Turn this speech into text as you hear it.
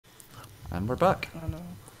And we're back. I know.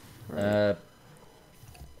 Right.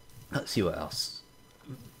 Let's see what else.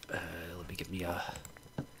 Let me get me a...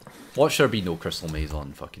 Watch there be no Crystal Maze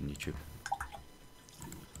on fucking YouTube.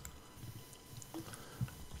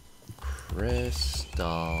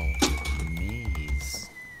 Crystal Maze.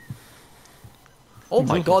 Oh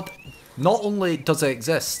my god! Not only does it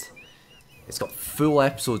exist, it's got full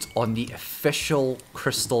episodes on the official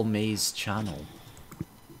Crystal Maze channel.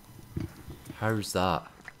 How's that?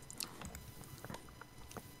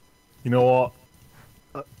 You know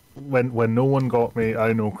what? When no one got me,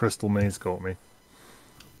 I know Crystal Maze got me.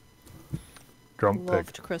 Drunk pig.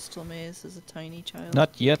 Loved Crystal Maze as a tiny child.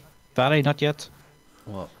 Not yet, Barry, not yet.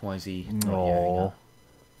 What? Why is he not No.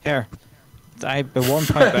 Here. I by one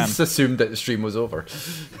point, I just assumed that the stream was over.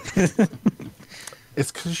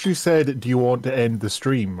 It's because you said, "Do you want to end the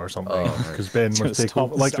stream or something?" Oh, Because Ben was Just taking. stop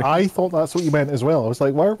the Like stream. I thought that's what you meant as well. I was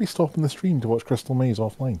like, "Why are we stopping the stream to watch Crystal Maze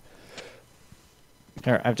offline?"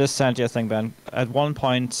 Here, I've just sent you a thing, Ben. At one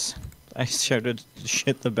point, I shouted,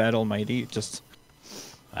 "Shit the bed almighty," just...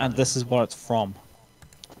 And this is what it's from.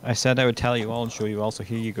 I said I would tell you all and show you all, so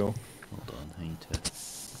here you go. Hold on, I need to...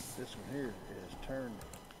 This one here is turned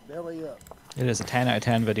belly up. It is a 10 out of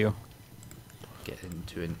 10 video. get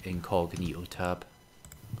into an incognito tab.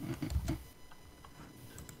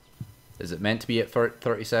 Is it meant to be at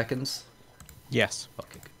 30 seconds? Yes.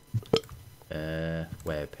 Okay.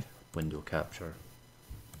 Web, window capture.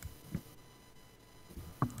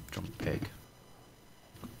 Drunk pig.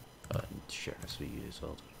 I need to share this with you as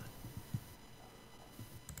well.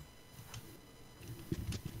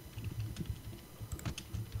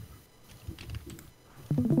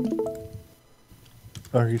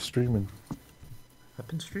 Are you streaming? I've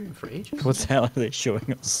been streaming for ages. What the hell are they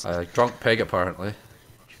showing us? Drunk pig, apparently.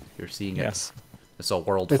 You're seeing Yes. it. It's a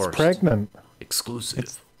world It's first. pregnant. Exclusive.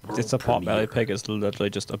 It's a world potbelly premiere. pig. It's literally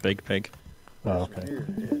just a big pig. Oh, This one okay. here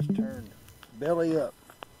is turned belly up.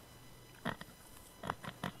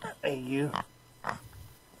 Hey, you.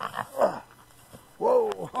 Whoa,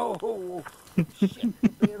 whoa, whoa.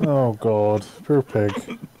 Oh god, poor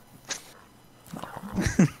pig.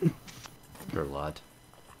 Poor lad.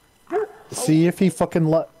 See if he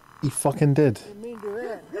fucking he fucking did. Didn't mean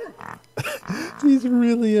to do that. He's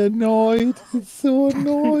really annoyed. He's so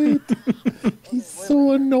annoyed. He's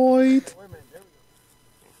so annoyed. Wait a minute.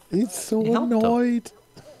 There He's so He helped him. annoyed.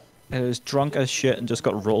 It was drunk as shit and just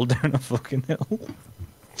got rolled down a fucking hill.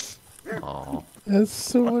 Aww. He's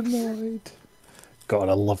so annoyed. God,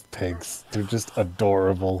 I love pigs. They're just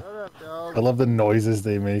adorable. we go. Shut up, dog. I love the noises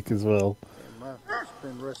they make as well. I might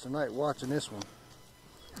spend the rest of the night watching this one.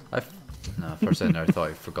 No, for a second I thought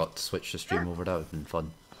I forgot to switch the stream over. That would have been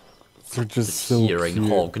fun. They're just Just so hearing cute.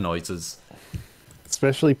 hog noises.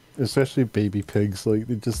 Especially baby pigs. Like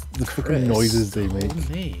they just the fucking noises they make.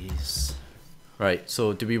 Maze. Right,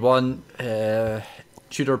 so do we want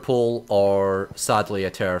Tudor Pole or sadly a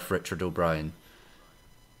Tariff Richard O'Brien?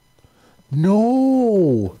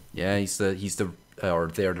 No. Yeah, he's the or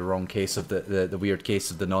they're the wrong case of the weird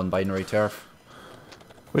case of the non-binary Tariff.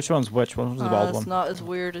 Which one's which? One was the bald It's one? not as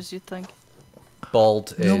weird as you'd think.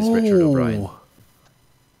 Bald is Richard O'Brien. No.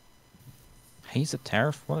 He's a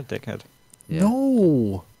tariff. What a dickhead. Yeah.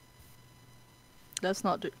 No. Let's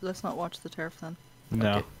not watch the turf then. No.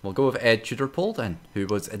 Okay, we'll go with Ed Tudor Pole then, who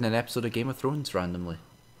was in an episode of Game of Thrones randomly.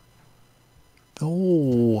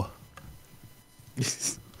 No.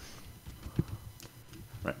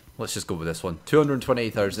 Right, let's just go with this one.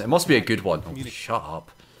 228,000. It must be a good one. Oh, shut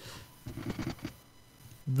up.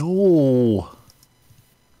 No.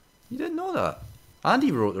 You didn't know that?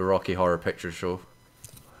 Andy wrote the Rocky Horror Picture Show.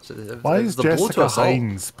 So Why it was is the blow to Jessica us all.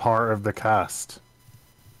 Hines part of the cast?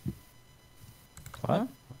 What?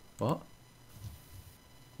 What?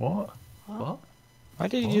 What? What? Why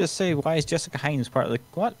did you just say, why is Jessica Hines part of the...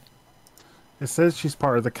 What? It says she's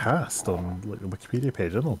part of the cast on like the Wikipedia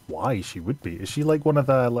page. I don't know why she would be. Is she like one of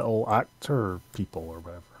the little actor people or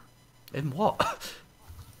whatever? In what?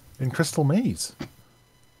 In Crystal Maze.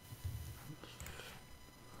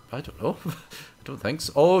 I don't know. I don't think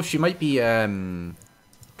so. Oh, she might be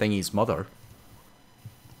Thingy's mother.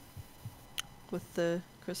 With the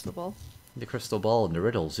crystal ball. The crystal ball and the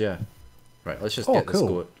riddles, yeah. Right, let's just Oh, get this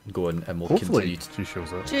cool. going and we'll Hopefully continue to... she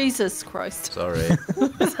shows up. Jesus Christ. Sorry. It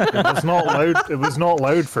was not loud. It was not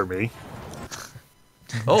loud for me.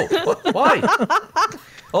 Oh, what? Why?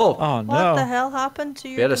 Oh, Oh, no. What the hell happened to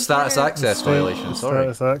you? we had a status access violation,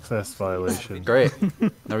 sorry. Status access violation. Great.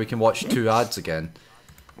 Now we can watch 2 ads again.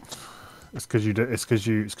 It's because you. It's because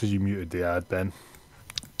you muted the ad, Ben.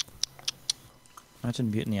 Imagine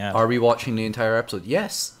muting the ad. Are we watching the entire episode?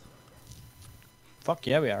 Yes. Fuck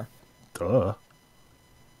yeah, we are. Duh.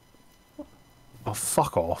 Oh,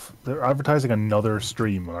 fuck off. They're advertising another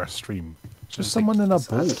stream on our stream. Just It's someone like, in a it's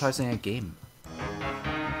boat. advertising a game.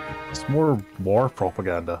 It's more war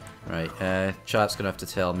propaganda. Right, chat's gonna have to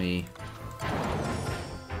tell me.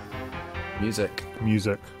 Music.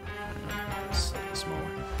 Music. Slightly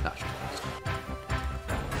smaller. That's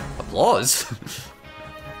applause.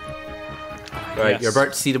 Right, Yes. you're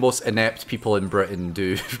about to see the most inept people in Britain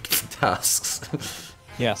do tasks.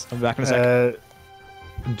 Yes, I'll be back in a second.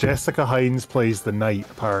 Jessica Hines plays the knight,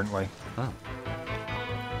 apparently. Oh.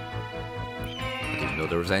 I didn't know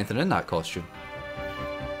there was anything in that costume.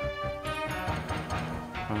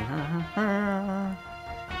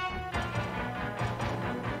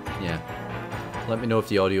 Yeah. Let me know if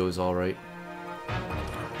the audio is alright.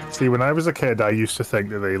 See, when I was a kid, I used to think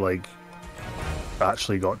that they, like,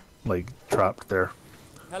 actually got, like, trapped there.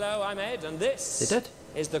 Hello, I'm Ed, and this They did.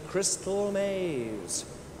 is the Crystal Maze.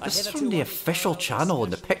 This is from the official channel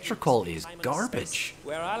and the picture quality is garbage.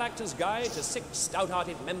 Where I'll act as guide to 6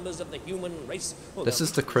 stout-hearted members of the human race. This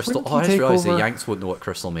is the Crystal... When Oh, did I you just take realised the over? Yanks won't know what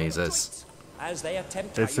Crystal Maze is. As they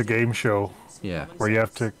attempt It's a game show Yeah. where you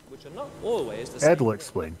have to... which are not always the Ed same. will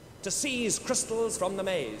explain. To seize crystals from the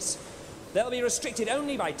maze. They'll be restricted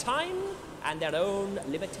only by time and their own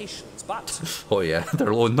limitations, but Oh yeah,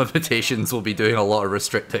 their own limitations will be doing a lot of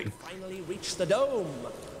restricting. finally reach the dome,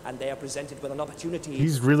 and they are presented with an opportunity.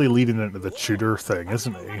 He's really leading into the Tudor thing,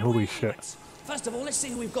 isn't he? Holy shit. First of all, let's see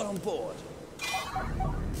who we've got on board.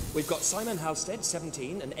 We've got Simon Halstead,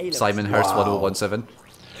 17, an A-level Simon student. Hurst 1017.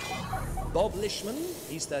 Bob Lishman,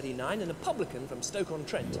 he's 39, and a publican from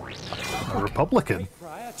Stoke-on-Trent. A Republican.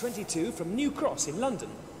 Pryor, 22, from New Cross in London,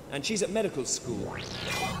 and she's at medical school.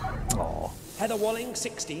 Aw. Heather Walling,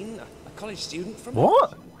 16, a college student from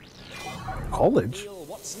What? College? Neil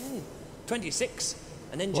Watson, 26,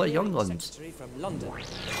 an What a engineering young ones. secretary from London.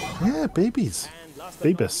 Yeah, babies. And last but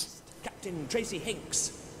not Babies. least, Captain Tracy Hinks,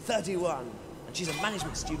 31, and she's a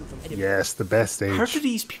management student from Edinburgh. Yes, the best How age. do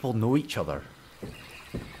these people know each other?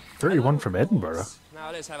 31 from Edinburgh.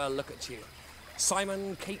 Now let's have a look at you.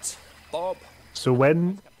 Simon, Kate, Bob. So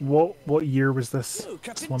what year was this? Oh,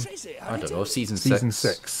 Captain one? Tracy, how I do don't you know, do? season 6. Season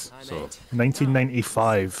 6. I'm So, Ed.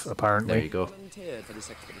 1995, apparently. there you go. Volunteered for this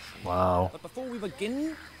expedition. Wow. But before we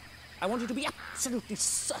begin, I want you to be absolutely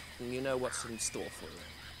certain you know what's in store for you.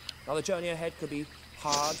 Now the journey ahead could be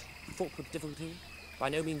hard, fraught with difficulty, by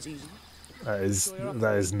no means easy. That is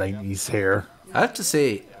 90s hair. I have to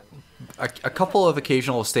say, a couple of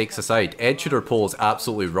occasional mistakes aside, Ed Tudor Pole is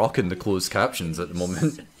absolutely rocking the closed captions at the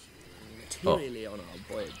moment. Materially on our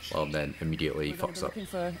voyage. Well, then immediately he We're gonna fucks be up. looking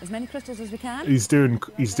for as many crystals as we can. He's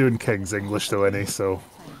doing King's English though, isn't he? So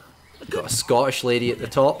Got a Scottish lady at the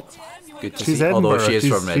top. Good to she's see. Edinburgh. Although she is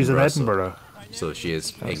from she's in Edinburgh, Edinburgh. so she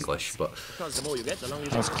is English. But Because the more you get, the longer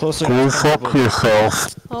you I was take. closer.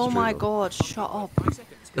 yourself. Oh my though. god, shut up.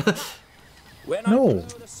 When No. I blow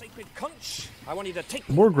the sacred conch, I want you to take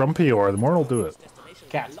The more grumpy you are, the more I'll do it. destination,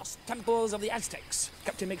 Cat. the lost temples of the Aztecs.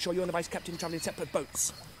 Captain, make sure you and the vice captain travel in separate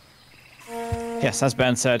boats. Yes, as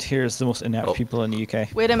Ben said, here's the most inept Oh. people in the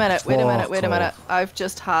UK. Wait a minute, wait a minute, wait a Fuck minute. off. I've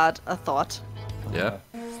just had a thought. yeah,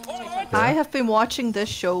 I have been watching this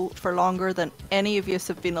show for longer than any of you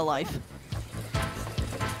have been alive.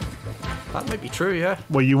 that might be true. Yeah.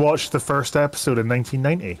 Well, you watched the first episode in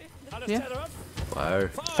 1990. Yeah. Wow.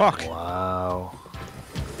 Fuck. Wow.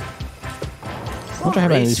 I wonder how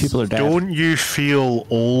many of these people are dead. Don't you feel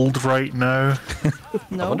old right now? I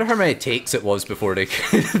No. wonder how many takes it was before they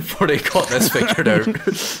before they got this figured out.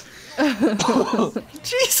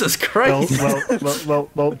 Jesus Christ!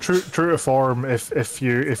 Well, true to form, if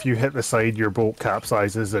you hit the side, your boat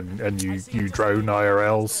capsizes and you drown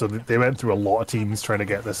IRL. So they went through a lot of teams trying to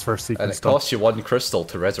get this first And sequence it done. costs you 1 crystal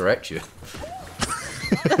to resurrect you.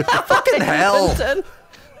 Fucking hell!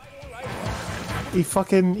 He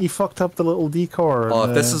fucked up the little decor. Oh,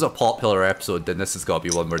 and, if this is a popular episode, then this has got to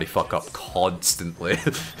be one where they fuck up constantly.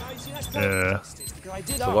 yeah. I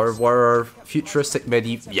did So we're futuristic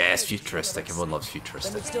medieval. Yes, futuristic. Everyone loves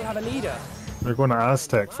futuristic. we'd still have a leader. They're going to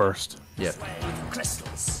Aztec first. Yeah.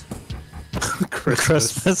 Crystals.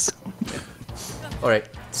 Christmas. Alright,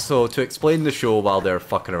 so to explain the show while they're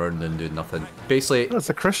fucking around and doing nothing. Basically, That's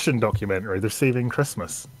a Christian documentary. They're saving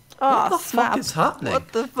Christmas. Oh, what the snap. fuck is happening?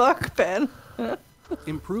 What the fuck, Ben?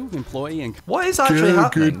 Improve employee and What is actually Good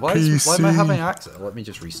happening? Why am I PC. having access? Let me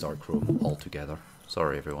just restart Chrome altogether.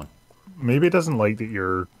 Sorry, everyone. Maybe it doesn't like that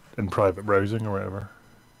you're in private browsing or whatever.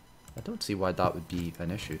 I don't see why that would be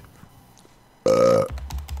an issue.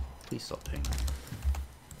 Please stop pinging.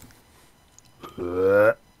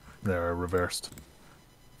 There, reversed.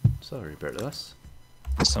 Sorry about this.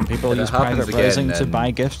 Some people If it use happens private again, browsing to then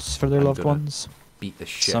buy gifts for their I'm loved gonna- ones. beat the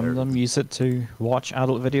shit Some out of of them use it to watch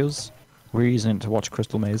adult videos. We're using it to watch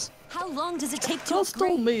Crystal Maze. How long does it take to Crystal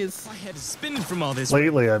upgrade? Maze. My head is spinning from all this.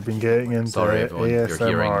 Lately, I've been getting into Sorry, everyone. You're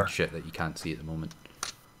hearing ASMR. shit that you can't see at the moment.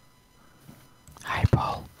 Hi,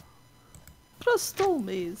 Paul. Crystal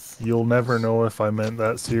Maze. You'll never know if I meant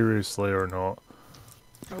that seriously or not.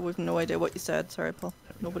 Oh, we've no idea what you said. Sorry, Paul.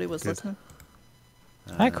 Nobody was Good. listening.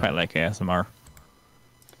 I quite like ASMR.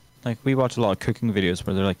 Like, we watch a lot of cooking videos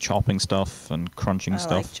where they're like chopping stuff and crunching I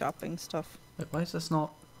stuff. like chopping stuff. Wait, why is this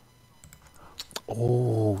not?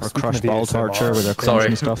 Oh, Or speaking crushed of the ball ASMR, torture where they're Sorry.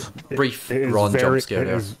 crunching stuff. Brief it is Ron very, jump scare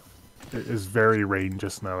it there. is very rain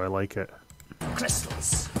just now. I like it.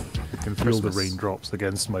 Crystals. I can feel the Christmas. raindrops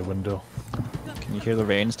against my window. Can you hear the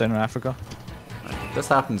rains down in Africa? This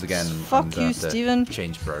happens again. Fuck and you, have to Steven.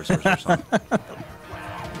 Change browsers or something.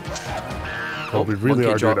 Oh, we really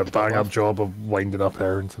monkey are doing a drop, bang-up love. job of winding up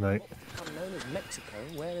Erin tonight. Known as Mexico,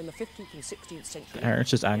 where in the 15th and 16th century... Erin's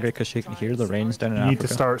just angry because she can hear the rains down in You Africa. need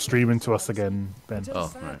to start streaming to us again, Ben.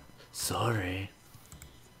 Oh, right. Sorry.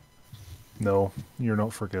 No, you're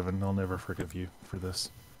not forgiven. I'll never forgive you for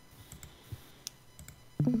this.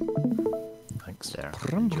 Thanks. There.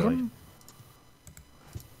 Enjoy.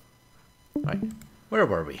 Right. Where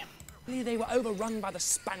were we? They were overrun by the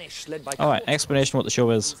Spanish, led by... Alright, explanation what the show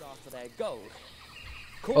is. ...after their gold.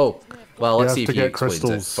 Oh, well, let's have see to if he get explains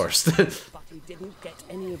crystals. it first. But he didn't get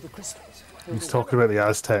any of the crystals. He's talking about the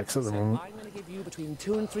Aztecs at the moment. I'm going to give you between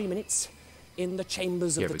 2 and 3 minutes in the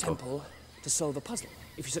chambers Here of the we go. temple to solve a puzzle.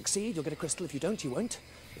 If you succeed, you'll get a crystal. If you don't, you won't.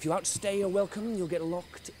 If you outstay your welcome, you'll get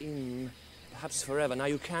locked in, perhaps forever. Now,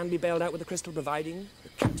 you can be bailed out with a crystal, providing the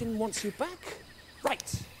captain wants you back.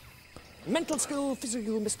 Right. Mental skill,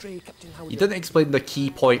 physical mystery, Captain. How would You didn't explain the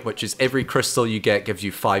key point, which is every crystal you get gives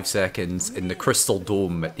you 5 seconds in the crystal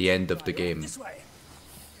dome at the end of the game. This way.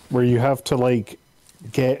 Where you have to, like,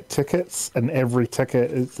 get tickets, and every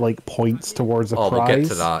ticket is, like, points towards a Oh, prize. we'll get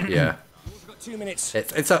to that, yeah. You've got 2 minutes.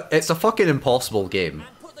 It's a fucking impossible game.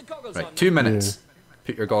 And put the goggles Right, on. 2 minutes.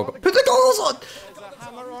 Put your goggles. Put the goggles on. There's a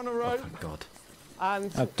hammer on a rope. Oh, God.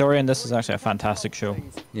 And Dorian, this is actually a fantastic show.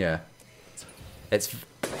 Yeah. It's.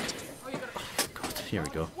 Oh, God, here we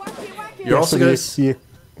go. Yeah, You're also so gonna.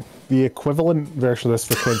 the equivalent version of this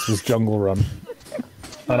for kids was Jungle Run.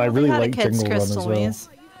 And I really had a like kids' Jungle Run as Crystal well. Maze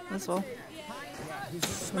as well.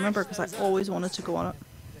 Remember, because I always wanted to go on it.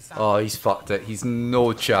 Oh, he's fucked it. He's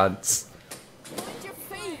no chance.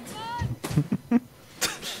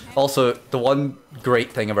 Also, the one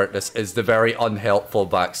great thing about this is the very unhelpful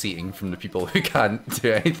backseating from the people who can't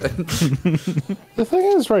do anything. The thing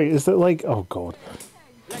is, right, is that, like, oh god,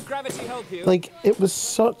 let gravity help you. like, it was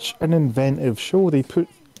such an inventive show. They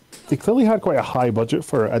clearly had quite a high budget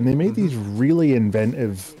for it, and they made these really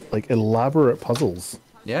inventive, like, elaborate puzzles.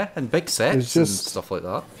 Yeah, and big sets It's and just- stuff like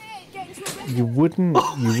that. You wouldn't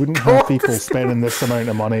God. have people spending this amount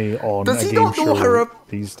of money on Does a he game not know how show a-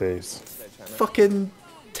 these days. Fucking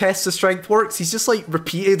test of strength works. He's just like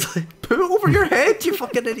repeatedly put it over your head, you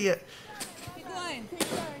fucking idiot.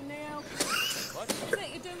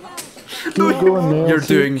 Keep going, Neil. You're Keep-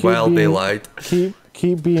 doing keep well, being- they lied.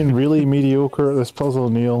 Keep being really mediocre at this puzzle,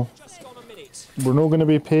 Neil. We're not going to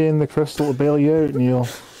be paying the crystal to bail you out, Neil.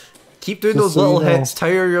 Keep doing Just those so you little know. hits,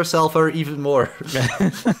 tire yourself out even more.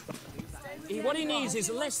 What he needs is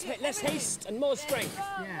less haste and more strength.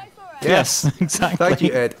 Yes, exactly. Thank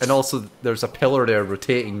you, Ed. And also, there's a pillar there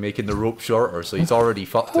rotating, making the rope shorter, so he's already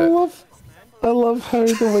fucked I it. love how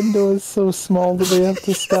the window is so small that they have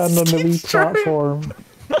to stand on the wee platform.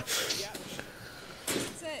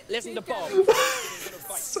 Listen to Bob.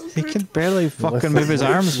 He can barely fucking move his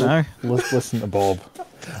arms now. Listen to Bob.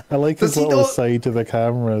 I like Does his he little not- aside to the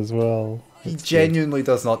camera as well. He genuinely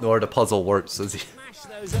does not know how the puzzle works, does he? Smash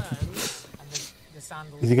those urns.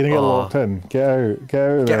 Is he going to get Oh. locked in? Get out. Get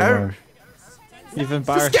out of Get there, out. man. You've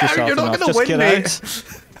embarrassed Get out, yourself you're not enough. gonna Just win, get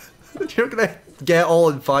mate. out. You're gonna get all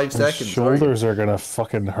in 5 His seconds. aren't you? shoulders are going to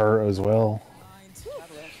fucking hurt as well.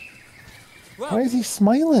 Why is he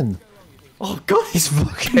smiling? Oh god, he's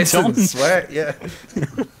fucking pissing done. sweat, yeah.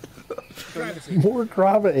 More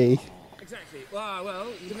gravity. Exactly. Well,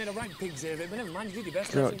 you've made a rank pigs here, but never mind. You do your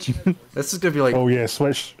best. God. This is gonna be like. Oh yeah,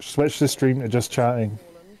 switch the stream to just chatting.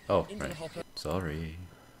 Oh, right. Sorry.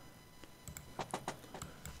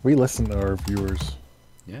 We listen to our viewers.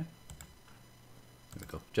 Yeah. There we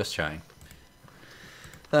go. Just chatting.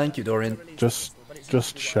 Thank you, Dorian. Just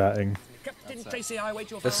chatting. Captain Tracy, I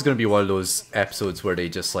wait your This is gonna be one of those episodes where they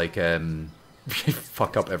just like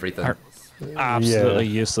fuck up everything. Are- Absolutely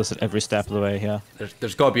useless at every step of the way, yeah.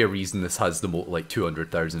 There's got to be a reason this has the like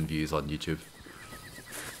 200,000 views on YouTube.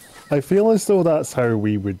 I feel as though that's how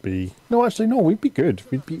we would be. No, actually, no, we'd be good.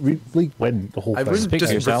 We'd win the whole I thing. wouldn't Speak for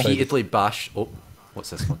just yourself. repeatedly bash. Oh, what's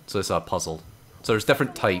this one? So it's a puzzle. So there's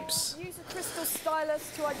different types. Use a crystal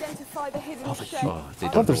stylus to identify the hidden shape. Oh, they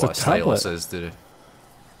Oh, don't know there's a what a stylus tablet. is, do they?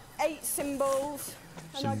 8 symbols.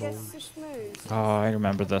 And I guess this moves. Oh, I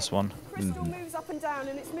remember this one. Crystal moves up and down,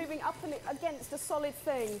 and it's moving up and against a solid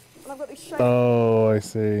thing. And I've got these shapes. Oh, I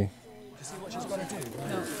see. See what she's got to do.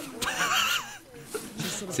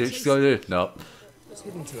 See what she's gonna do? No. It's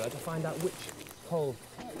hidden to her to find out which hole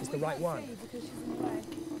is the right one.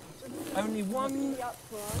 Only one.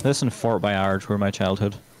 This and Fort Boyard were my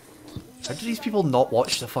childhood. How do these people not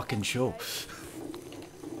watch the fucking show?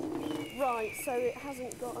 Right, so it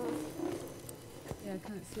hasn't got a... Yeah, I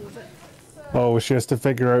can't see it. Oh, she has to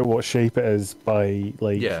figure out what shape it is by,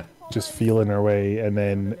 like, Yeah. just feeling her way, and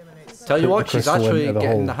then... Tell you put what, the she's crystal actually into the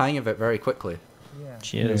getting hole. the hang of it very quickly.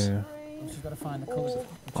 She is. Yeah. She's got to find the colours.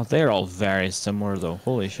 Oh, they're all very similar though.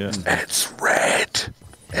 Holy shit. It's red.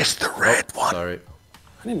 It's the red one. Sorry.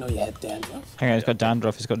 I didn't know you had dandruff. Hang on, he's got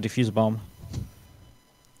dandruff, he's got a defuse bomb. I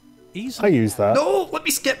Easily use that. No, let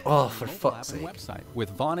me skip. Oh, for fuck's sake. website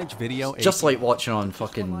with Vonage Video. Just like watching on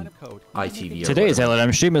fucking ITV. Or Today's whatever.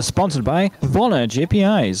 LRM stream is sponsored by Vonage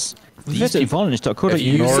APIs. Visit people- vonage.co.uk. If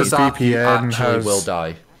you use this app, you NordVPN actually has- will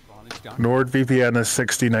die. NordVPN is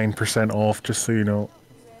 69% off, just so you know.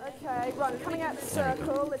 Okay, right, I'm coming out the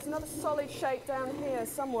circle. There's another solid shape down here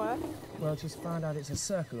somewhere. Well, she's found out it's a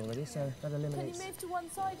circle already, so that eliminates. move to one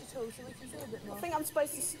side at all so we can see a bit more? I think I'm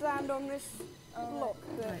supposed to stand on this block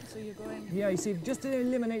there. Right, so you're going. Yeah, you see, just to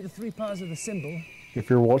eliminate the 3 parts of the symbol. If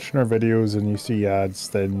you're watching our videos and you see ads,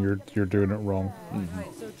 then you're doing it wrong. Right,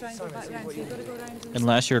 so try and go back round. So you've got to go round. And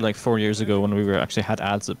Unless you're like 4 years ago when we were actually had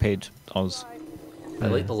ads that paid us. I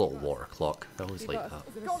like the little water clock. I always like that.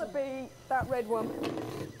 It's got to be that red one.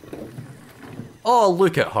 Oh,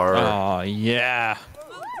 look at her. Oh yeah.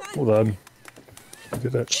 Hold on. I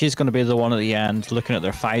did it. She's gonna be the one at the end looking at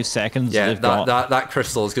their 5 seconds Yeah, they've got. that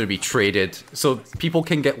crystal is going to be traded. So people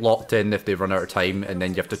can get locked in if they run out of time, and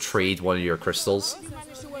then you have to trade one of your crystals. You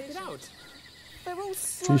managed to work it out. They're all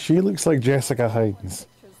See, she looks like Jessica Hines.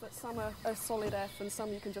 that some are solid F and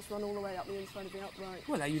some you can just run all the way up the inside of the upright.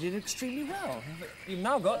 Well, you did extremely well. You've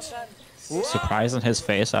now got Surprise on his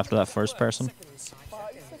face after that first person.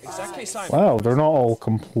 exactly Simon. Wow, they're not all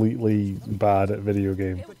completely bad at video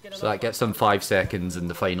game. So that gets them 5 seconds in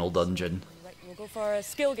the final dungeon. we'll go for a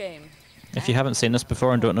skill game. If you haven't seen this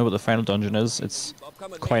before and don't know what the final dungeon is, it's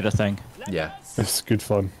quite a thing. Yeah. It's good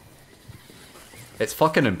fun. It's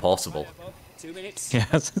fucking impossible. 2 minutes.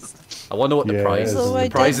 Yes. I wonder what the Yeah, prize is. So I The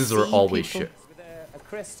did prizes are see always people- shit. A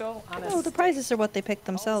crystal and a Oh, the prizes are what they pick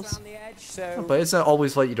themselves. on the edge, so But isn't it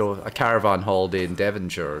always like, you know, a caravan holiday in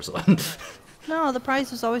Devonshire or something? No, the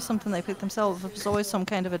prize was always something they picked themselves. It was always some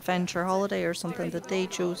kind of adventure holiday or something that they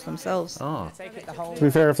chose themselves. Oh. take it the whole. To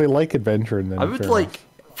be fair, if they like adventure, then I would fair like,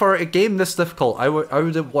 for a game this difficult, I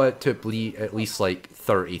would have wanted to be at least like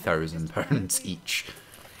 £30,000 each.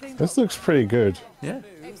 enough. This looks pretty good. Yeah.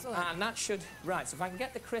 And that should right. So if I can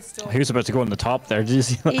get the crystal. He was about to go on the top there. Did you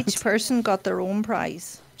see that? Each person got their own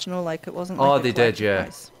prize. Do you know, like it wasn't. Oh, like a they did, collective yeah.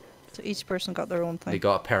 prize. So each person got their own thing. They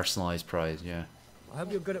got a personalised prize, yeah. I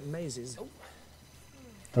hope you're good at mazes.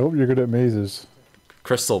 I hope you're good at mazes.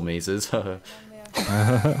 Crystal mazes. Oh,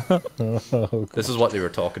 cool. This is what they were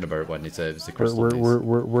talking about when they said it was the Were, crystal were,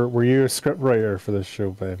 maze. were you a script writer for this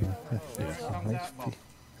show, Ben? I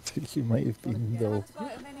think you might have been, though.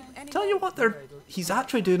 Tell you what, he's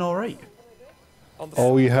actually doing all right.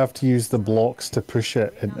 Oh, you have to use the blocks to push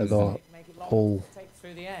it into the hole. Take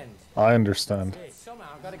through the end. I understand. Somehow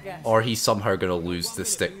I've got to guess. Or he's somehow going to lose the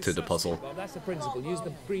stick to the puzzle. Well, that's the principle. Use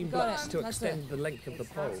the green blocks to extend the length of the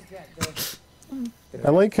pole.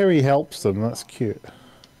 I like how he helps them. That's cute.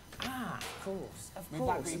 Of course.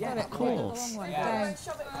 Yeah, of course.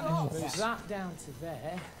 Move that down to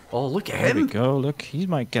there. Oh, look at There we him. go. Look, he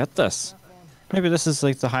might get this. Maybe this is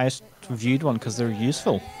like the highest viewed one because they're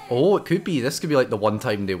useful. Oh, it could be. This could be like the one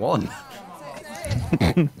time they won.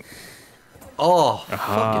 Oh,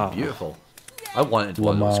 fucking beautiful. I wanted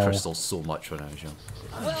one of those Wow. crystals so much when I was young.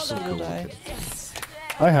 They're so cool looking.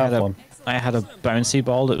 I have a- one. I had a bouncy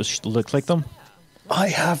ball that looked like them. I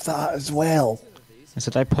have that as well. I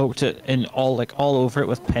said I poked it in all over it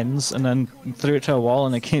with pins and then threw it to a wall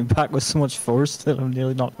and it came back with so much force that it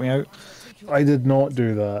nearly knocked me out. I did not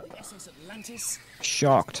do that.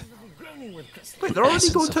 Shocked. Wait, they're already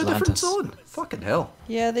Essence going to a of different Atlantis. zone. Fucking hell.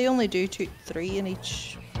 Yeah, they only do 3 in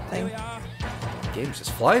each thing. The game's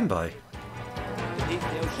just flying by.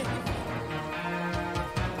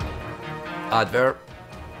 Advert.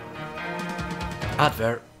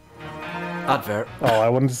 Advert. Advert. Oh, I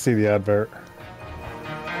wanted to see the advert.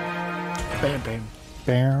 Bam, bam.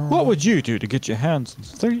 Bam. What would you do to get your hands on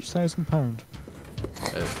 £30,000?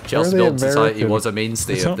 Chelsea they Build Society American? was a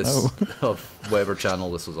mainstay I of don't this of whatever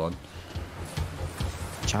channel this was on.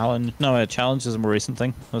 Challenge? No, Challenge is a more recent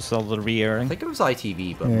thing. That's all the I re-airing. think it was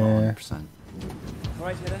ITV, but I'm not Yeah. 100%.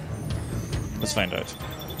 Right, Heather. Let's find out.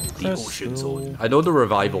 The Ocean Zone. I know the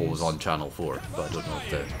revival was on Channel 4, but I don't know if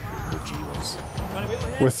the OG was.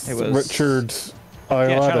 With It was- Richard Yeah,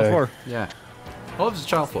 Channel Ayoade. 4. Yeah. Oh, it was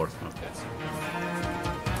Channel 4. Okay.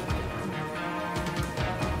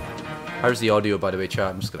 How's the audio, by the way, chat?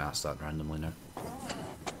 I'm just going to ask that randomly now.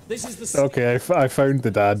 This is the Okay, I found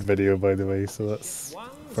the dad video, by the way, so that's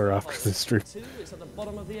for after the stream. Two, it's at the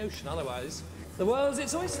bottom of the ocean. Otherwise, the world's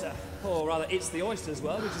its oyster, or rather, it's the oyster's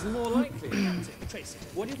world, which is more likely. Tracy,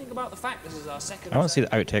 what do you think about the fact this is our second? I want to see the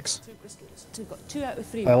outtakes. Two crystals. We've got 2 out of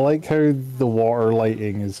 3. I like how the water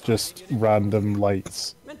lighting is just random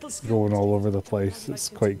lights Mental skill. going all over the place. It's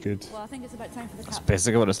quite good. Well, I think it's about time for the It's cap.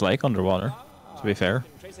 basically what it's like underwater, to be fair.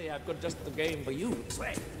 Tracy, I've got just the game for you.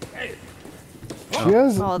 Swear. Hey. She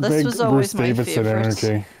has Oh, this big was always Bruce my Davidson favourite.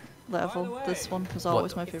 energy. Level. This one was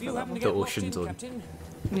always my If favourite you happen level. to The get locked Ocean in, Zone. Captain,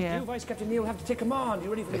 Yeah. you, Vice Captain Neil, have to take command. You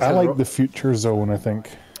ready for this? I like the future zone, I think.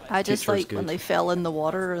 I just Future's like when good. they fell in the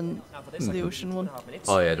water and Now for this, the ocean one.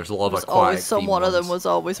 Oh, yeah, there's a lot of Was aquatic always some themed one of them ones. was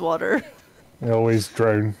always water. They always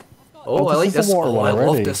drown. Oh, I this like is the this water one. one I love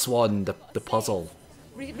already. this one, the puzzle.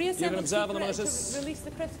 Reassemble can observe the them, secret Moses. to release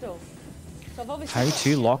the crystal. So I've obviously How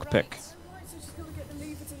to lockpick.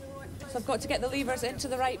 So I've got to get the levers into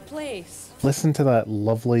the right place. Listen to that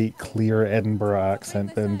lovely, clear Edinburgh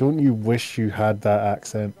accent then. Don't you wish you had that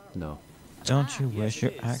accent? No. Don't you wish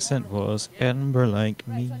your accent was Edinburgh like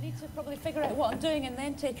Right, me? so I need to probably figure out what I'm doing and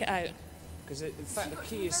then take it out. Because in fact the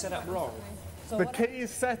key is set up wrong. So The what- key is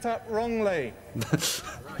set up wrongly.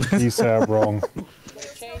 You said it wrong.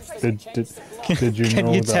 Did you Can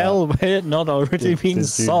know you that? tell by it not already being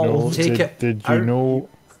Did you know? solved? Take Did, it did you out. know?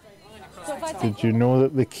 so if I take Did you know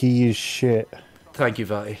that the key is shit? Thank you,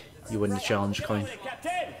 Vati. You win the challenge coin.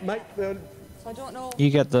 Make the so I don't know. You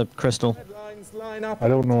get the crystal. lines line up. I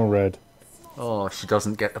don't know, Red. Oh, she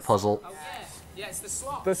doesn't get the puzzle.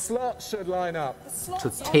 The slots should line up. So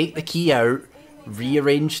take the key out,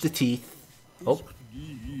 rearrange the teeth. Oh,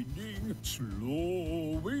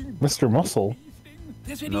 Mr. Muscle?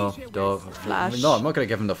 no, dog. Flash. No, I'm not going to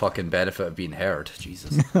give him the fucking benefit of being heard.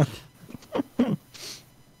 Jesus.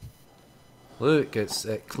 Look,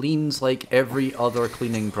 it cleans like every other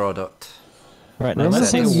cleaning product. Right, now Remember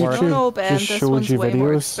let's see when it you work. I don't know, YouTube Ben. just This showed one's you way more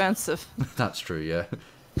videos? expensive. That's true, yeah.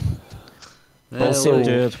 Also look.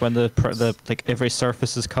 do it when the like every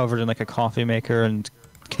surface is covered in like a coffee maker and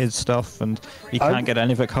kids stuff, and you can't get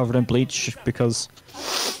any of it covered in bleach because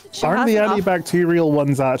She Aren't has the enough- antibacterial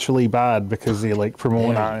ones actually bad because they like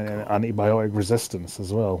promote antibiotic resistance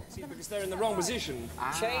as well? Because they're in the wrong position.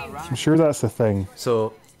 Change. I'm sure that's the thing.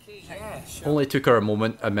 So, only took her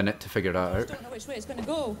a minute to figure that out. Don't know which way it's going to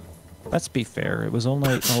go. let's be fair, it was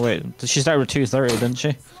only oh wait, she started with 2:30, didn't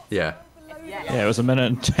she? Yeah. Yeah, it was a minute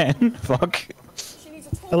and 10. Fuck.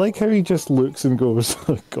 I like how he just looks and goes,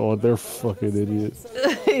 oh god, they're fucking idiots.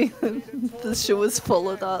 The show is full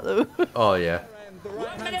of that though. Oh, yeah. The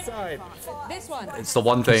right-hand side. This one. It's the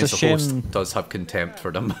one thing It's a the host shame. does have contempt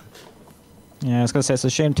for them. Yeah, I was gonna say it's a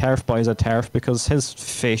shame Turf Boy's a Turf because his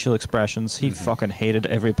facial expressions, he fucking hated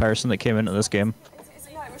every person that came into this game.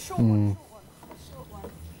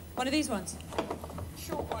 One of these ones.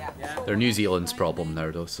 They're New Zealand's problem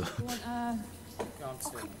now, though, so. You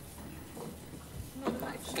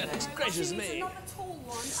want, Goodness gracious me.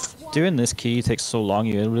 Doing this key takes so long,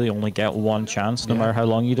 you really only get one chance, no matter how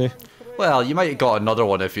long you do. Well, you might have got another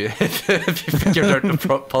one if you if you figured out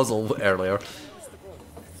the puzzle earlier.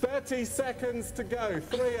 30 seconds to go.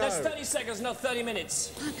 3 There's 30 seconds, not 30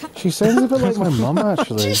 minutes. She sounds a bit like my mum,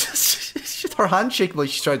 actually. Jesus, her hand shaking like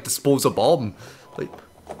she's trying to dispose a bomb. Like,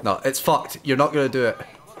 no, it's fucked. You're not gonna do it.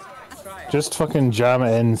 Just fucking jam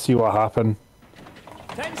it in, see what happens.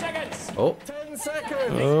 10 seconds. Oh, 10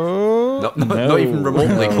 seconds. Oh, not even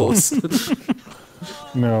remotely close.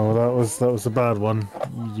 No, that was a bad one.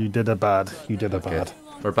 You did a bad. You did a bad.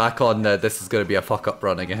 We're back on. This is gonna be a fuck up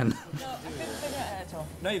run again.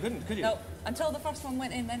 No, you couldn't, could you? no, until the first one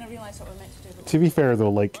went in, then I realised what we were meant to do. To be fair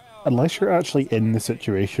though, like, unless you're actually in the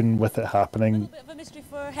situation with it A happening, little bit of a mystery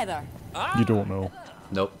for Heather. you don't know.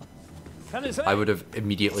 Nope. I would have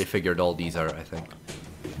immediately figured all these out. I think.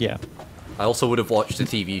 yeah. I also would have watched the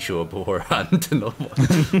TV show beforehand to know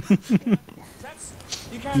what.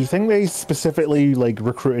 Do you think they specifically like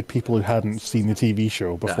recruited people who hadn't seen the TV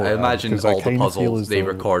show before? I imagine all the kinda feel puzzles as they though-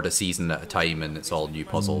 record a season at a time, and it's all new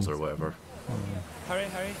puzzles or whatever. Hurry,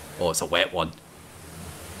 hurry. Oh, it's a wet one.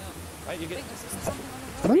 Right, you get.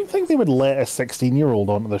 I don't think they would let a 16-year-old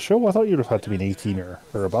onto the show. I thought you'd have had to be an 18 or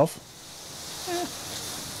above.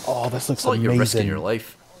 Oh, this looks It's like amazing. you're risking your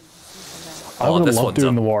life. I would have loved one's doing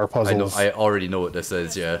up. the water I know. puzzles. I already know what this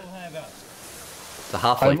is. Yeah. The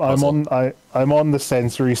Half-Life I'm puzzle. I'm on the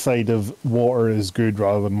sensory side of water is good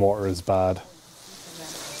rather than water is bad.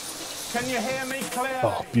 Can you hear me clearly?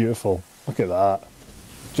 Oh, beautiful. Look at that.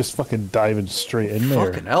 Just fucking diving straight in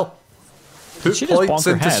there. Fucking hell. Put she just points bonk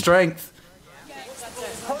her into head? strength.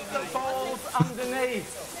 Put the balls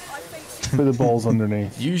underneath. Put the balls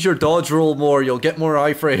underneath. Use your dodge roll more, you'll get more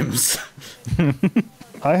iframes.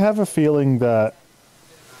 I have a feeling that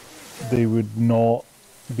they would not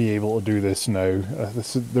be able to do this now.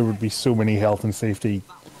 There would be so many health and safety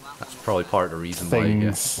That's probably part of the reason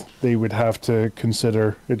things why, yeah. they would have to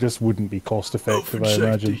consider. It just wouldn't be cost effective, I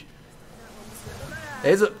imagine.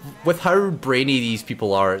 With how brainy these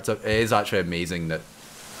people are, it is actually amazing that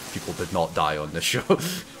people did not die on this show.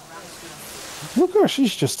 Look at her,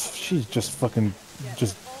 she's just fucking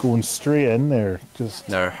just going straight in there. Just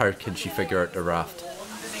Now, how can she figure out the raft?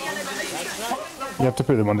 you have to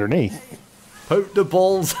put them underneath. Put the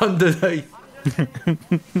balls underneath.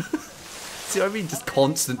 See what I mean? Just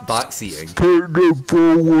constant backseating. Put the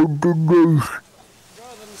ball underneath.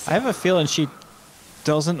 I have a feeling she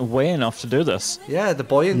doesn't weigh enough to do this. Yeah, the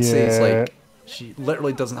buoyancy is Yeah. like, she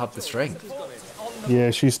literally doesn't have the strength.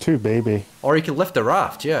 Yeah, she's too baby. Or you can lift the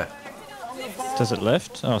raft, yeah. Does it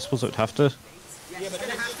lift? Oh, I suppose it would have to.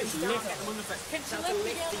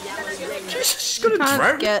 She's gonna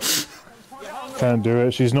drown. Can't do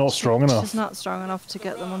it. She's not strong enough. She's not strong enough to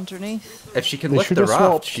get them underneath. If she can They lift should the have raft,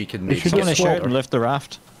 swapped- she can they maybe should get have Gonna shout swapped- and lift the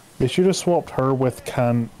raft. They should have swapped her with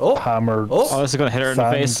hammered Oh, this is gonna hit her in the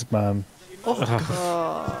face. man.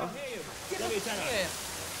 Oh.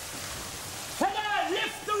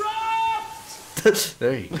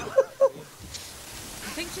 There you go.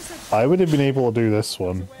 I would have been able to do this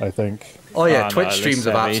one, I think. Oh yeah, Oh, no, Twitch it streams looks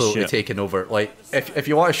have heavy absolutely shit. taken over. Like, if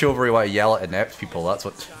you want to show over you want to yell at inept people, that's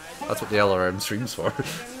what the LRM streams for.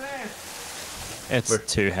 It's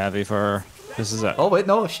too heavy for her. This is it. Oh wait,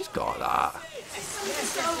 no, she's got that.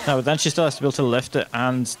 No, but then she still has to be able to lift it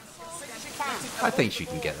and... I think she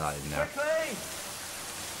can get that in there.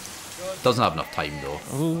 Doesn't have enough time though.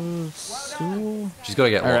 Oh, so... She's got to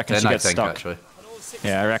get I locked reckon in, she I gets think, stuck. actually.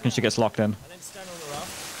 Yeah, I reckon she gets locked in.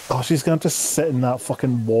 Oh, she's going to have to sit in that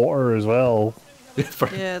fucking water as well.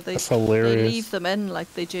 Yeah, That's they hilarious. leave them in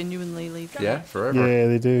like they genuinely leave them. Yeah, forever. Yeah,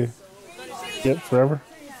 they do. Yep, forever.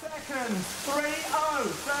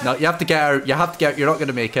 No, you have to get out. You have to get out. You're not going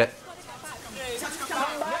to make it.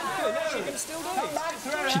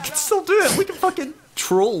 She can still do it. We can fucking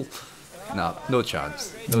troll. No, no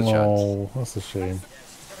chance. No chance. Oh, that's a shame.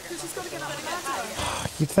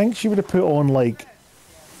 You'd think she would have put on, like,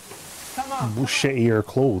 shittier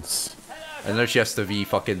clothes. And there she has to be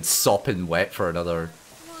fucking sopping wet for another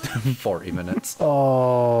 40 minutes.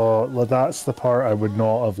 Oh, well, that's the part I would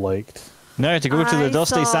not have liked. No, to go to the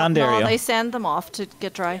dusty sand area. No, they send them off to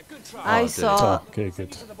get dry. I saw. Oh, okay,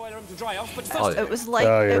 good. It was like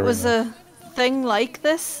Oh, yeah, it was right. a thing like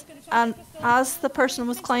this, and as the person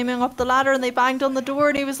was climbing up the ladder and they banged on the door,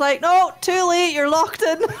 and he was like, "No, too late, you're locked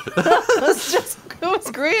in." It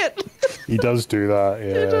was great. He does do that,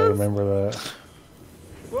 yeah, I remember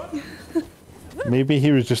that. Maybe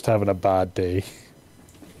he was just having a bad day.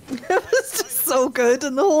 It was just so good,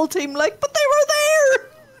 and the whole team like, "But they were there."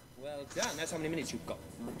 Well done. That's how many minutes you've got.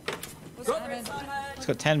 It's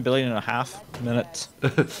got 10 billion and a half minutes.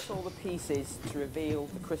 all the pieces to reveal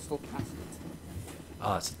the crystal casket.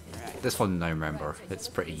 Oh, this one I remember. It's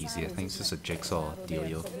pretty easy. I think it's just a jigsaw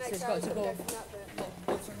dealio.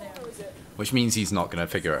 Which means he's not going to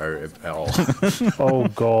figure it out at all. Oh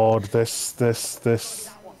god, this.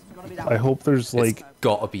 I hope there's like... It's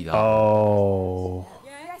gotta be that. Oh.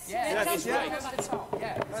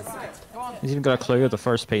 He's even got a clue at the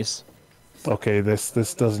first piece. Okay, this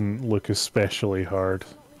doesn't look especially hard.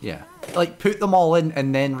 Yeah. Like, put them all in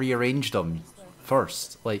and then rearrange them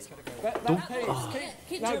first. Like, don't... Oh.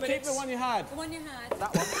 Keep No, keep the one you had. The one you had.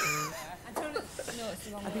 That one. No, it's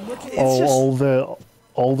the wrong one. Oh,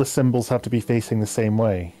 all the symbols have to be facing the same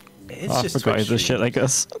way. It's I just forgot Twitch this shit stream. like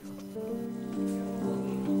this.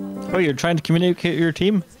 Oh, you're trying to communicate with your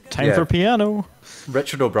team? Time Yeah. for piano.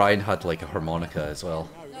 Richard O'Brien had, like, a harmonica as well.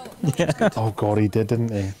 Oh god, he did,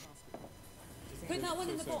 didn't he? Put that one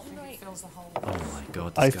in the bottom right. Oh my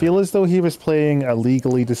god, I feel as though he was playing a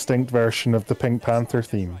legally distinct version of the Pink Panther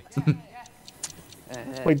theme.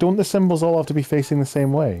 Wait, don't the symbols all have to be facing the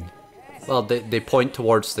same way? Well, they point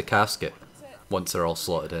towards the casket once they're all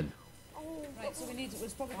slotted in.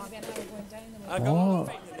 probably going to be an hour going down the I've got all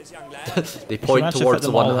the faith in this young lad. They point managed to towards fit the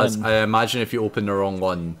them one that all has. in. I imagine if you open the wrong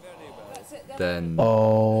one, then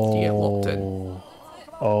you get locked in.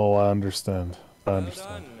 Oh, I understand. I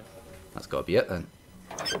understand. That's got to be it then.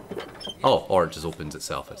 Oh, or it just opens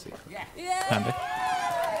itself. I see. Handy.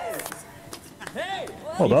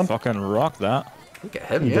 Well You done. fucking rock that. Look at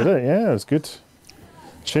him. You Yeah. did it, yeah, it was good.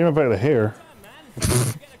 Shame about the hair.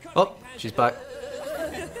 Oh, she's back.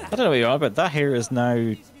 I don't know what you're on about. That hair is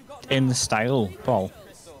now in style, Paul.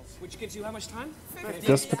 Which gives you how much time?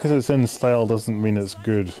 Just because it's in style doesn't mean it's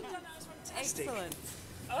good. Excellent.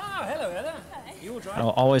 Ah, hello, Heather. You all right? I'll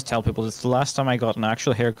always tell people this. The last time I got an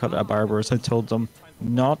actual haircut at a barber's, I told them,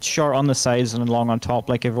 not short on the sides and long on top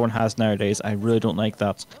like everyone has nowadays. I really don't like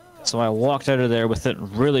that. So I walked out of there with it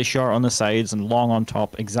really short on the sides and long on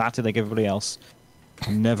top, exactly like everybody else.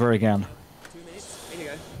 Never again. 2 minutes. In you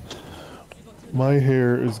go. My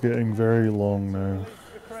hair is getting very long now.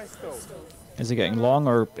 Is it getting long,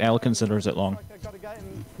 or Elle considers it long?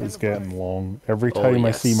 It's getting long. Every Oh, time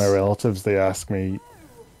I see my yes. relatives, they ask me,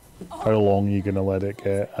 how long are you going to let it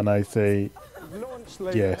get? And I say,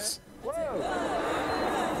 yes.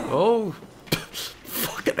 Oh,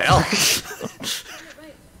 fucking hell!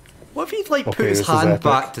 What if he like put Okay, his this is hand epic.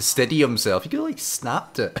 back to steady himself? He could have like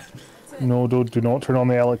snapped it. No, do not turn on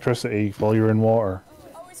the electricity while you're in water.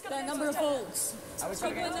 The number of volts. So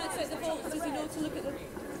when that's at the volts, does he know to look at the...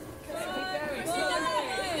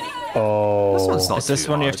 Oh. This one's not Is this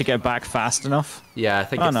too one you have hard. to get back fast enough? Yeah, I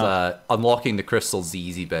think Oh, it's no. unlocking the crystal's the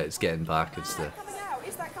easy bit. It's getting back. It's the. Coming out?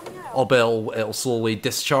 Is that coming out? Oh, but it'll slowly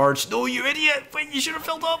discharge. No, you idiot! Wait, you should have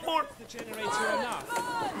filled up more. The generator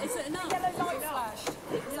enough. Is it enough? Yellow light flashed.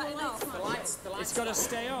 Is that enough? It's got to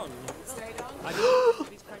stay on. I don't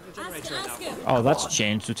think he's cranked the generator Ask enough. him. Oh, that's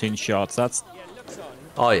changed between shots. That's... Looks on.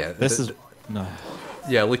 Oh yeah, This is... No.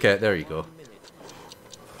 Yeah, look at it. There you go.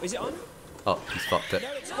 Is it on? Oh, he's fucked it. No,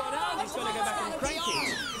 it's gone out. He's got to go back and crank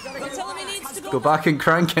it. But tell him he needs to go. Go back and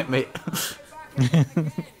crank it, mate.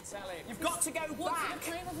 You've got to go What back.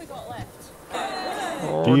 time have we got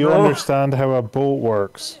left? Do you understand how a boat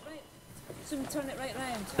works? So we turn it right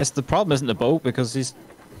round. It's the problem isn't the boat, because he's...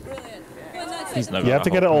 Brilliant. When that's He's it, never You have to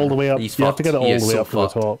get it all the way up. He's You have to fucked. get it He all is the way so up to the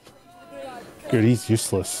fucked. top. Good, he's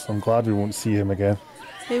useless. I'm glad we won't see him again.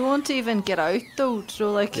 He won't even get out though,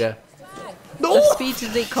 so like Yeah. the speed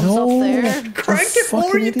that he comes up there. Crank it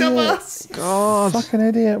more, you dumbass! God. Fucking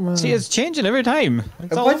idiot, man. See, it's changing every time.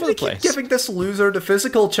 It's all Why over do the they keep place. giving this loser the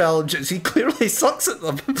physical challenges? He clearly sucks at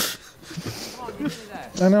them.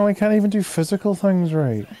 I know, I can't even do physical things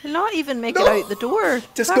right. He'll not even make it out the door.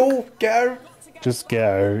 Just Fuck. go, get out. Just get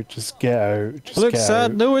out, just get out, just Look get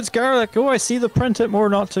sad. out. No, it's garlic. Oh, I see the print it more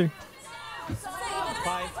not to.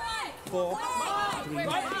 5, 4, 3.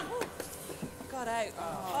 got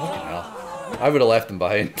out. I would have left him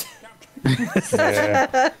behind.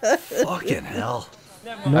 Yeah. Fucking hell.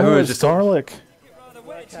 No, would've it's just- garlic. Rather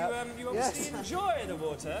wet. You obviously enjoy the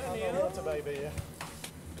water.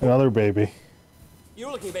 Another baby.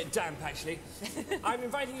 You're looking a bit damp, actually. I'm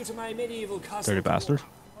inviting you to my medieval castle. Dirty bastard.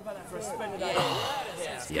 What about that for a splendid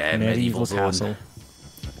idea? Yeah, Medieval Zone. castle.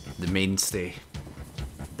 The mainstay.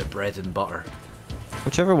 The bread and butter.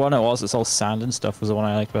 Whichever one it was, it's all sand and stuff, was the one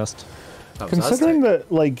I liked best. That was Considering Aztec.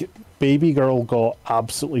 that, like, baby girl got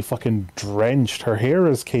absolutely fucking drenched, her hair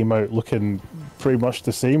has came out looking pretty much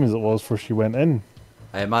the same as it was before she went in.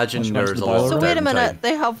 I imagine Which one's there's the a lot So of wait a minute, downtime.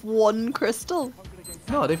 they have one crystal.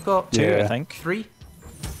 No, they've got Two, Yeah. I think. 3.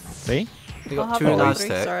 See? They I'll got have 2 in all three.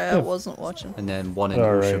 Aztec, Sorry, I wasn't watching. and then 1 in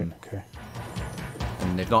Alright, Ocean. okay.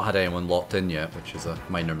 And they've not had anyone locked in yet, which is a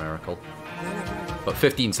minor miracle. But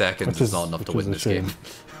 15 seconds Which is is- not enough to which is win a this game.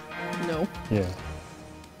 shame. No. Yeah.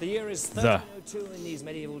 The year is 1302 in these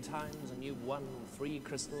medieval times, and you've won 3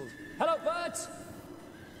 crystals. Hello, Bert!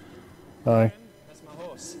 Hi. That's my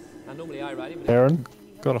horse. Now, normally I ride him, but Heron?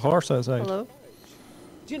 Got a horse outside. Hello.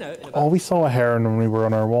 do you know, in Oh, we saw a heron when we were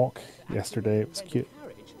on our walk yesterday. It was cute.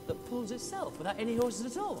 carriage that pulls itself without any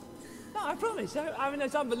horses at all? No, I promise. I mean,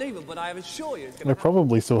 it's unbelievable, but I assure you it's going They're to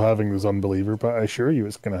probably still having this unbeliever, but I assure you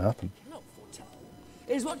it's going to happen.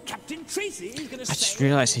 is what Captain Tracy is going to I say. just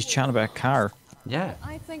realised he's chatting about a car. Yeah.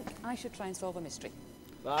 I think I should try and solve a mystery.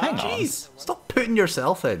 Hang on. Jeez, stop putting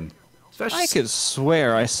yourself in. Especially I could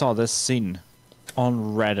swear I saw this scene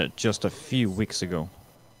on Reddit just a few weeks ago.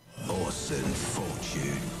 Orson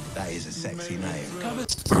Fortune. That is a sexy name.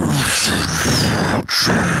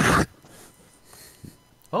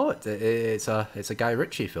 Oh, it's a Guy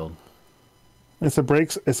Ritchie film. It's a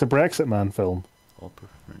Brexit Man film. Oh, there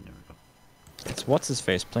we go. It's what's his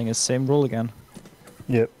face playing his same role again.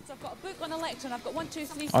 Yep. So I've got a book on a lecture and I've got 1, 2,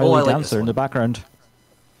 3, 4. I Oily like this dancer in one. the background.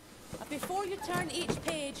 I've Before you turn each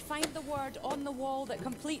page, find the word on the wall that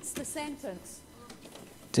completes the sentence.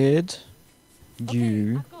 Did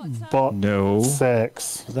you But know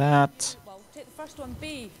sex. that? Well, take the first one,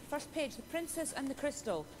 B. First page, the princess and the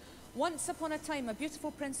crystal. Once upon a time, a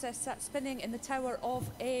beautiful princess sat spinning in the tower of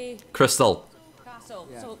a Crystal. castle.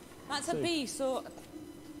 So that's a B, so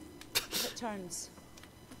it turns.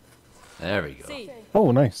 There we go. C.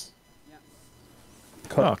 Oh, nice.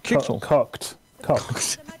 Crystal. Cocked.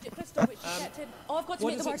 The magic crystal which she kept in. Oh, I've got to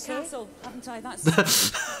make the word castle, haven't I?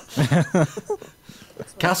 That's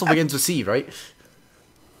Castle begins with C, right?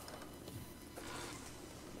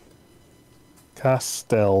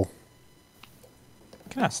 Castell.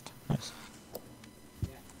 Cast. Nice.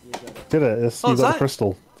 Did it? It's, you got that? the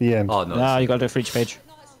crystal. The end. Oh no. Nah, you got to do it for each page.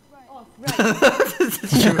 oh, right.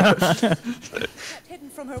 Kept hidden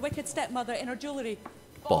from her wicked stepmother in her jewellery.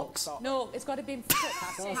 Box. No, it's got to be in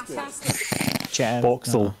casket. Jen.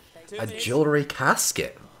 Boxel. A jewellery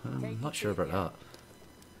casket. I'm not sure about that.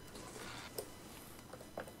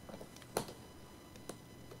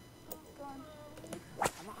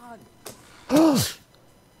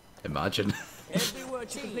 Imagine. Every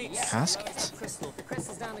word you complete. Casket. Crystal. The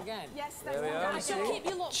crystal's down again. Yes, There we are. I shall keep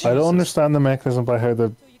you locked. I don't understand the mechanism by how the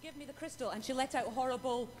So you give me the crystal, and she let out a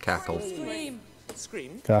horrible Cackle. scream.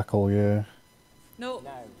 Scream. cackle, yeah. No,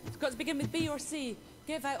 it's got to begin with B or C.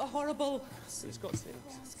 Give out a horrible. It's got to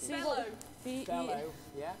C. Bellow. B. Bellow.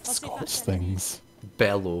 Yeah. I'll see if that's Scots things.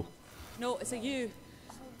 Bellow. No, it's a U.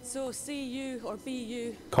 So C U or B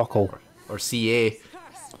U. Cockle. Or CA.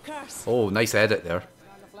 Curse. Oh, nice edit there.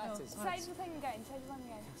 Change the thing again. Change the one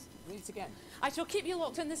again. Read it again. I shall keep you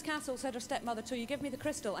locked in this castle, said her stepmother, till you give me the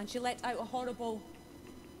crystal, and she let out a horrible.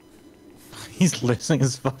 He's losing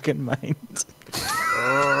his fucking mind.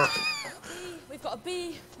 We've got a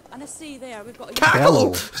B and a C there. We've got a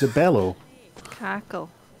Bellow. Is it bellow? Cackle.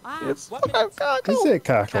 Is it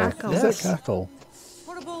cackle? Cackle. Is it cackle?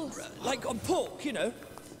 horrible. Like on pork, you know.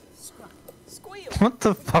 Squeal. What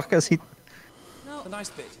the fuck is he? No. The nice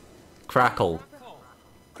bit. Crackle.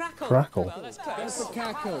 Crackle. Crackle. Well, that's close. That's a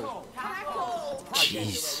cackle.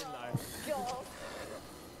 Jeez.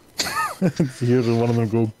 Hear one of them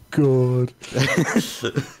go, God.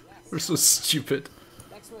 We're so stupid.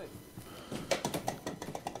 Next word.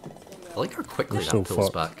 I like how quickly We're that so pulls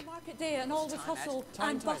fucked. back. Market day and all this hustle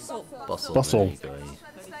and bustle. Bustle. Bustle. There you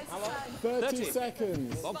go. 30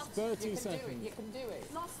 seconds. 30 seconds. You can do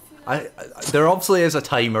it. There obviously is a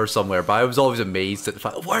timer somewhere, but I was always amazed at the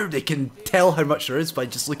fact, wow, they can tell how much there is by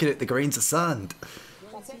just looking at the grains of sand.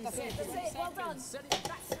 That's it. That's it. Well done.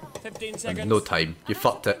 15 And seconds. no time. You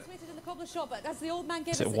fucked it.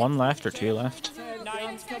 Is it one left or two left?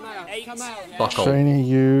 9, 8, come out. Buckle. Shiny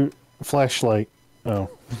you flashlight. Oh.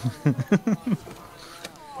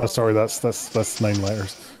 Oh, sorry, that's 9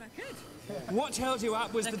 letters. What held you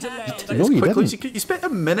up was the delay. No, you Quickly, didn't. you spent a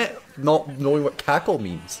minute not knowing what cackle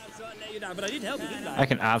means. But I did help you, didn't I? I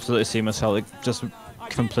can absolutely see myself like, just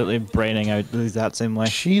completely braining out that same way.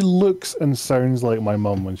 She looks and sounds like my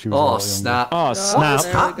mum when she was a Oh, lot younger. snap. Oh, What snap. is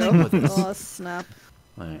happening with this? Oh, snap.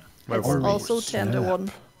 Right. Where It's were we? also 10 to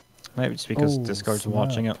 1. Maybe it's because Oh, Discord's snap.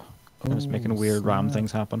 watching it. And it's making weird RAM snap.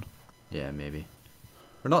 things happen. Yeah, maybe.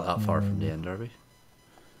 We're not that far from the end, are we?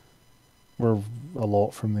 We're a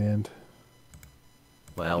lot from the end.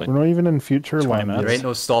 Well, We're not even in future 20 land. minutes. there ain't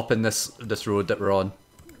no stopping this road that we're on.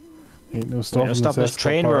 Ain't no stopping Stop this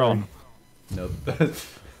train we're on. No.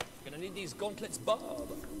 Gonna need these gauntlets, Bob.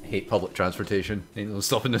 Hate public transportation. Ain't no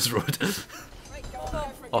stopping this road.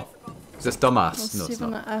 Oh, is this dumbass? Well, No, it's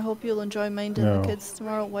Stephen, not. I hope you'll enjoy minding No. the kids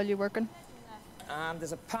tomorrow while you're working.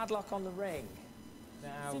 There's a padlock on the ring.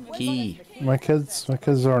 Now, Key. My kids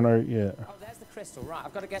aren't out yet. oh, there's the crystal. Right,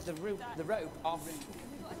 I've got to get the rope off.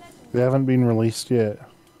 They haven't been released yet.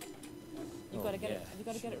 You've got to get it. You've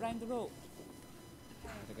got to get it round the rope.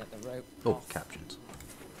 To get the rope. Oh, captions.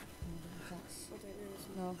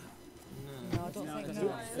 No. No, I don't think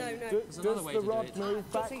so. There's another way to do it.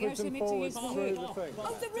 Move backwards and forwards through the thing.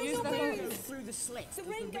 Oh, the ring Use the moves. hook. Through the slit. The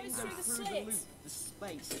ring goes through the slit. The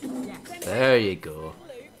space. Yeah. There you go.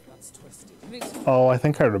 That's twisted. Oh, I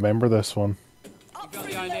think I remember this one. Up Got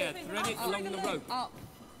through the idea. loop. Thread it Up along through the loop. rope. Up.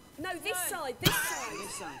 No, this side. This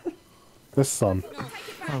side. This son. Take it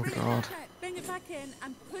back. Oh, bring God. It back, bring it back in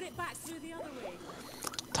and put it back through the other way.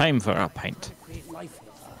 Time for a pint. Create life.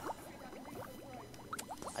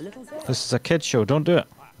 A little bit. This is a kid's show, don't do it.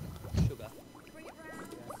 Sugar.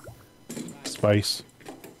 Spice.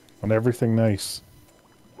 And everything nice.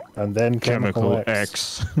 And then Chemical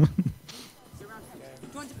X.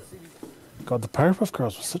 God, the Powerpuff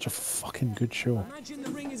Girls was such a fucking good show. Imagine the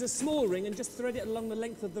ring is a small ring and just thread it along the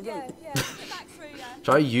length of the rope. Yeah, put it back through, yeah.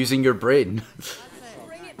 Try using your brain.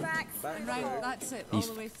 Bring it back. And round, that's it, all He's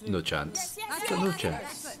the way through. no chance. That's Got it, no that's it,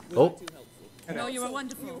 chance. that's it. Oh, No, you were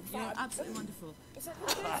wonderful. You were absolutely wonderful. Thread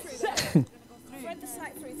the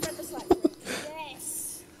slack through. Thread the slack through.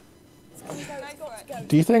 Yes. It's gonna go. It's got to go.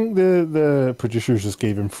 Do you think the producers just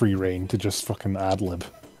gave him free reign to just fucking ad lib?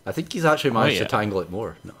 I think he's actually managed yeah. to tangle it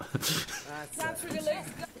more. No. Down through the loop.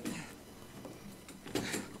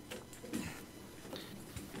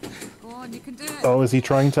 Go on, you can do it. Oh, is he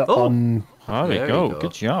trying to Oh. un... There you There go. you go.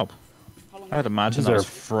 Good job. I'd imagine that was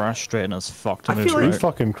frustrating as fuck to I move feel like- Three through.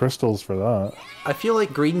 fucking crystals for that. I feel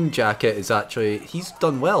like Green Jacket is actually... He's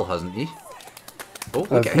done well, hasn't he? Oh,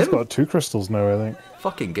 look at He's him. got 2 crystals now, I think.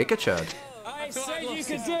 Fucking Giga Chad. I said you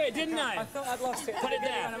could do it, didn't I? I thought I'd lost it. Put it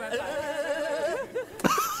there.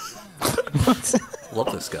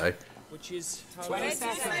 Love this guy. Which is 20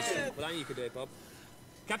 seconds. Well, I knew you could do it, Bob.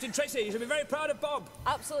 Captain Tracy, you should be very proud of Bob.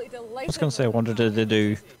 Absolutely delighted. I was gonna say, I wonder did they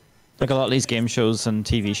do, like a lot of these game shows and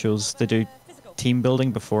TV shows, they do team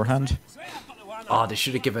building beforehand. Oh, they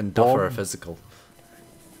should have given Duffer a physical.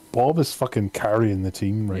 Bob is fucking carrying the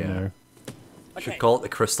team right Yeah. now. Should call it the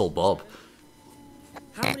Crystal Bob.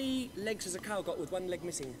 How many legs has a cow got with one leg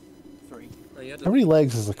missing? 3. Oh, you had How many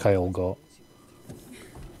legs has the Kyle got?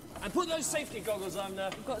 And put those safety goggles on,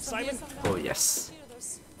 Simon. Oh, yes.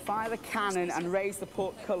 Fire the cannon and raise the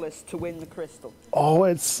portcullis to win the crystal. Oh,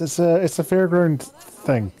 it's a fairground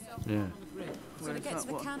thing. Yeah. So to get to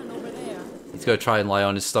the cannon over there. He's going to try and lie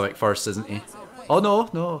on his stomach first, isn't he? Oh, no,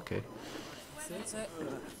 okay. That's it.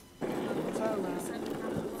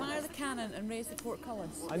 Fire the cannon and raise the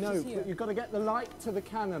portcullis. I know, but you've got to get the light to the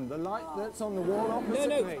cannon. The light that's on the wall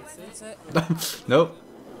opposite me. That's it. No.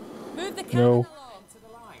 Move the cannon No. along.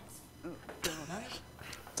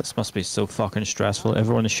 This must be so fucking stressful.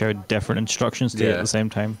 Everyone is shouting different instructions to you at Yeah. the same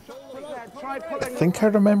time. I think I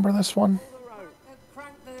remember this one.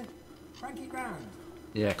 Crank it round.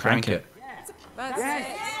 Yeah, crank it. That's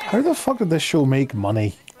it. How the fuck did this show make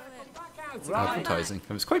money? Advertising.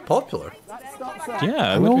 It was quite popular.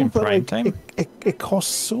 Yeah, it would have been but prime like, time. it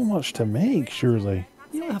costs so much to make, surely.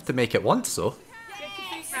 You don't have to make it once, though.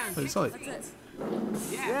 It's like... That's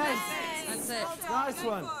it. Nice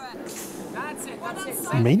one.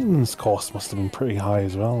 Maintenance costs must have been pretty high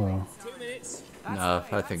as well, though. No,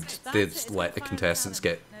 I think they just let the contestants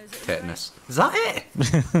get tetanus. Is that it?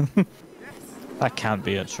 That can't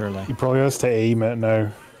be it, surely. He probably has to aim it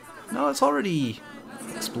now. No, it's already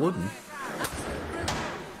exploding.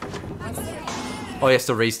 Oh, he has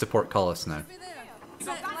to raise the portcullis now.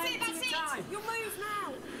 That's it. You'll move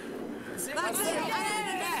now. That's it.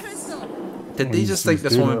 And crystal. Did they just think he's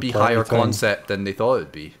this doing one it would be a part of higher the time. concept than they thought it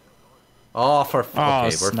would be? Oh, Oh, okay,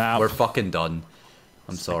 snap. we're fucking done.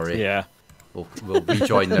 I'm sorry. Yeah. We'll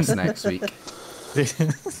rejoin this next week.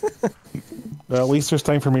 Well, at least there's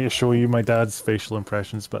time for me to show you my dad's facial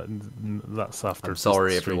impressions, but that's after. I'm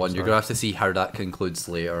sorry, the everyone. stream, You're gonna have to see how that concludes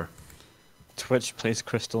later. Twitch plays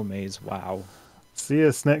Crystal Maze. Wow. See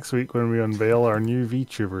us next week when we unveil our new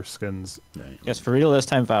VTuber skins. Yes, for real this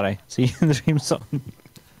time, Barry. See you in the Dream Zone.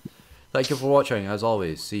 Thank you for watching. As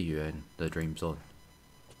always, see you in the Dream Zone.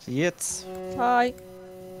 See it. Bye.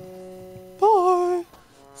 Bye.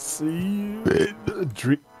 See you in the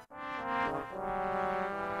dream.